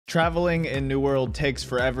Traveling in New World takes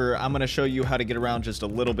forever. I'm going to show you how to get around just a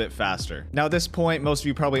little bit faster. Now at this point, most of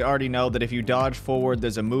you probably already know that if you dodge forward,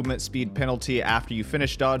 there's a movement speed penalty after you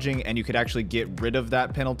finish dodging, and you could actually get rid of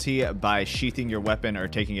that penalty by sheathing your weapon or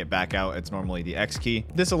taking it back out. It's normally the X key.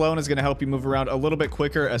 This alone is going to help you move around a little bit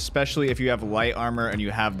quicker, especially if you have light armor and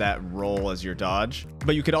you have that roll as your dodge.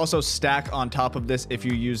 But you could also stack on top of this if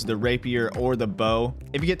you use the rapier or the bow.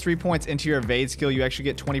 If you get 3 points into your evade skill, you actually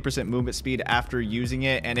get 20% movement speed after using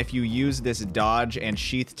it, and if you use this dodge and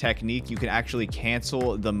sheath technique, you can actually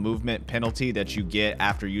cancel the movement penalty that you get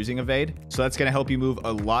after using evade. So that's going to help you move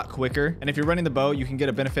a lot quicker. And if you're running the bow, you can get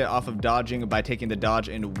a benefit off of dodging by taking the dodge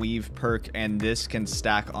and weave perk, and this can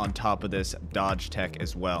stack on top of this dodge tech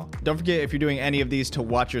as well. Don't forget, if you're doing any of these, to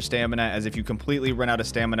watch your stamina, as if you completely run out of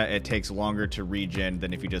stamina, it takes longer to regen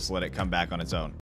than if you just let it come back on its own.